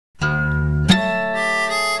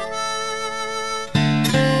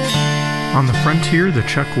On the frontier, the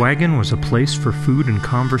Chuck Wagon was a place for food and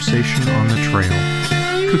conversation on the trail.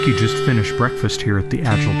 Cookie just finished breakfast here at the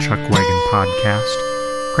Agile Chuck Wagon podcast.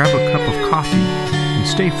 Grab a cup of coffee and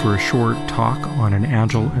stay for a short talk on an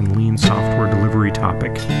agile and lean software delivery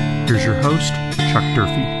topic. Here's your host, Chuck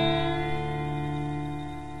Durfee.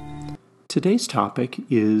 Today's topic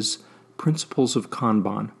is Principles of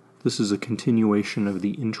Kanban. This is a continuation of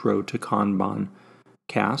the Intro to Kanban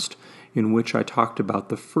cast, in which I talked about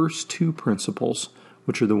the first two principles,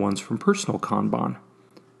 which are the ones from Personal Kanban.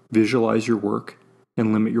 Visualize your work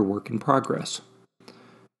and limit your work in progress.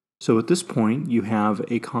 So at this point, you have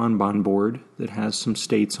a Kanban board that has some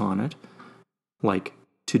states on it, like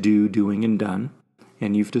to do, doing, and done,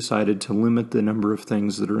 and you've decided to limit the number of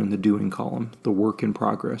things that are in the doing column, the work in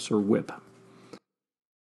progress, or WIP.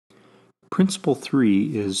 Principle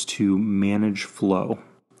 3 is to manage flow.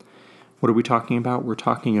 What are we talking about? We're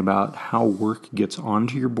talking about how work gets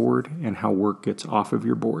onto your board and how work gets off of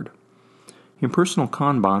your board. In Personal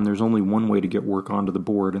Kanban, there's only one way to get work onto the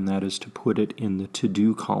board, and that is to put it in the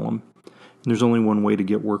to-do column. And there's only one way to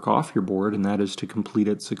get work off your board, and that is to complete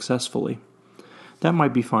it successfully. That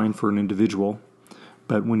might be fine for an individual,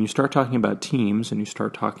 but when you start talking about teams and you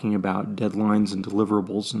start talking about deadlines and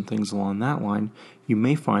deliverables and things along that line, you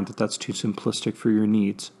may find that that's too simplistic for your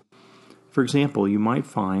needs. For example, you might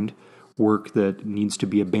find work that needs to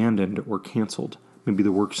be abandoned or canceled. Maybe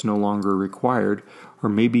the work's no longer required, or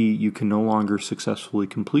maybe you can no longer successfully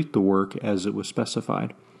complete the work as it was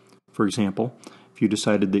specified. For example, if you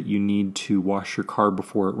decided that you need to wash your car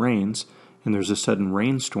before it rains, and there's a sudden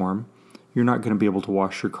rainstorm, you're not going to be able to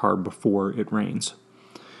wash your car before it rains.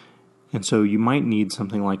 And so you might need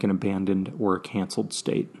something like an abandoned or a canceled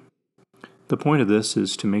state. The point of this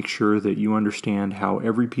is to make sure that you understand how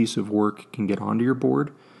every piece of work can get onto your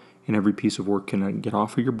board, and every piece of work can get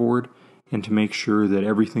off of your board, and to make sure that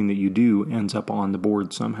everything that you do ends up on the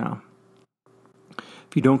board somehow.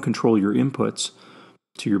 If you don't control your inputs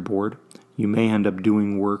to your board, you may end up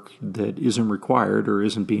doing work that isn't required or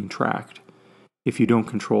isn't being tracked. If you don't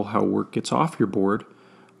control how work gets off your board,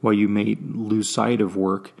 well, you may lose sight of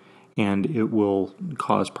work, and it will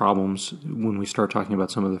cause problems when we start talking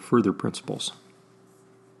about some of the further principles.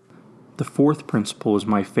 The fourth principle is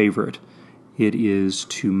my favorite. It is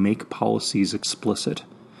to make policies explicit.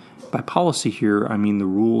 By policy here, I mean the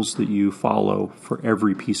rules that you follow for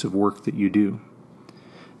every piece of work that you do.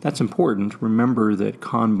 That's important. Remember that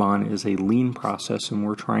Kanban is a lean process and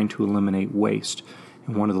we're trying to eliminate waste.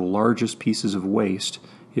 And one of the largest pieces of waste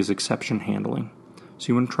is exception handling. So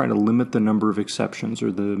you want to try to limit the number of exceptions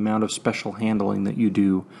or the amount of special handling that you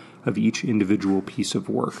do of each individual piece of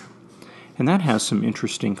work. And that has some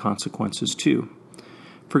interesting consequences too.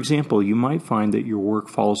 For example, you might find that your work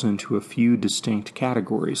falls into a few distinct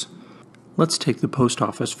categories. Let's take the post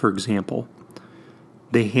office, for example.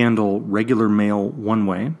 They handle regular mail one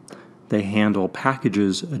way, they handle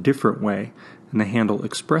packages a different way, and they handle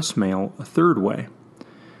express mail a third way.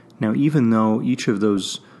 Now, even though each of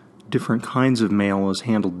those different kinds of mail is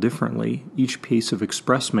handled differently, each piece of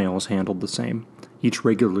express mail is handled the same. Each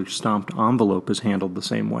regular stamped envelope is handled the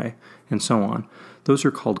same way, and so on. Those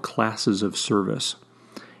are called classes of service.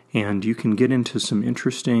 And you can get into some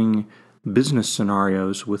interesting business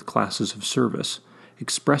scenarios with classes of service.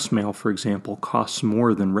 Express mail, for example, costs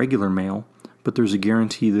more than regular mail, but there's a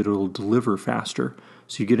guarantee that it'll deliver faster.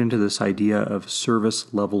 So you get into this idea of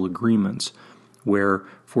service level agreements, where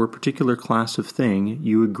for a particular class of thing,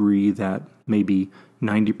 you agree that maybe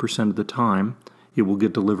 90% of the time it will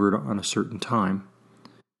get delivered on a certain time,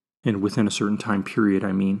 and within a certain time period,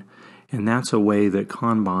 I mean. And that's a way that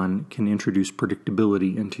Kanban can introduce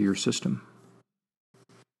predictability into your system.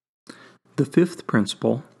 The fifth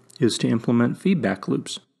principle is to implement feedback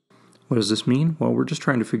loops. What does this mean? Well, we're just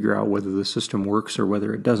trying to figure out whether the system works or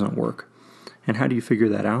whether it doesn't work. And how do you figure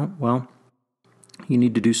that out? Well, you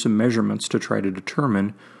need to do some measurements to try to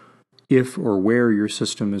determine if or where your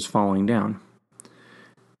system is falling down.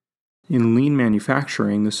 In lean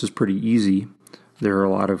manufacturing, this is pretty easy. There are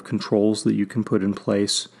a lot of controls that you can put in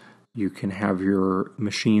place. You can have your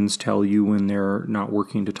machines tell you when they're not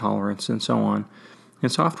working to tolerance and so on. In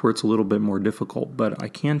software, it's a little bit more difficult, but I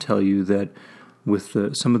can tell you that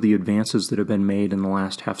with some of the advances that have been made in the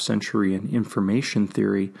last half century in information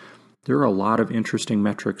theory, there are a lot of interesting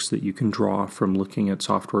metrics that you can draw from looking at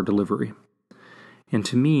software delivery. And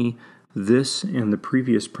to me, this and the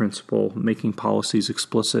previous principle, making policies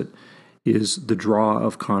explicit, is the draw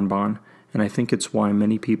of Kanban. And I think it's why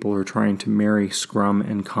many people are trying to marry Scrum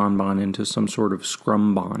and Kanban into some sort of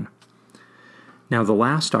Scrum-bon. Now, the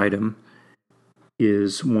last item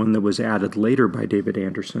is one that was added later by David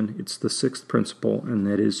Anderson. It's the sixth principle, and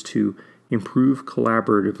that is to improve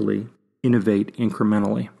collaboratively, innovate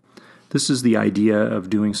incrementally. This is the idea of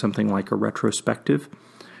doing something like a retrospective,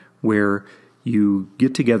 where you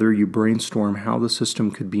get together, you brainstorm how the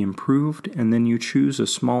system could be improved, and then you choose a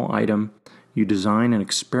small item, you design an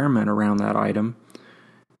experiment around that item,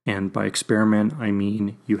 and by experiment, I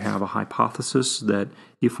mean you have a hypothesis that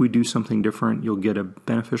if we do something different, you'll get a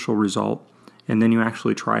beneficial result, and then you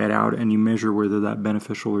actually try it out and you measure whether that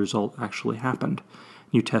beneficial result actually happened.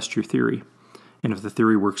 You test your theory. And if the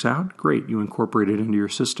theory works out, great, you incorporate it into your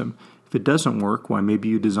system. If it doesn't work, why, maybe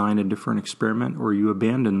you design a different experiment or you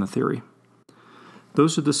abandon the theory.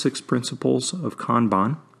 Those are the 6 principles of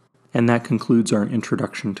Kanban, and that concludes our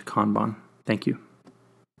introduction to Kanban. Thank you.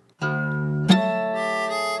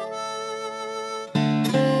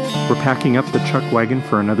 We're packing up the chuck wagon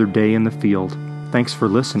for another day in the field. Thanks for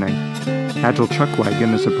listening. Agile Chuck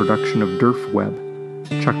Wagon is a production of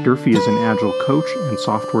DurfWeb. Chuck Durfee is an Agile coach and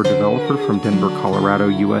software developer from Denver, Colorado,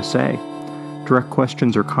 USA. Direct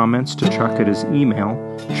questions or comments to Chuck at his email,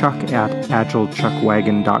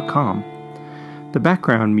 chuck@agilechuckwagon.com. The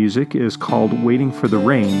background music is called Waiting for the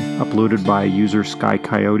Rain, uploaded by user Sky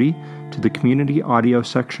Coyote to the Community Audio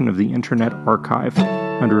section of the Internet Archive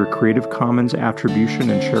under a Creative Commons Attribution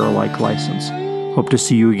and Share Alike license. Hope to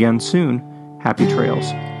see you again soon. Happy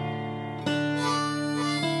trails.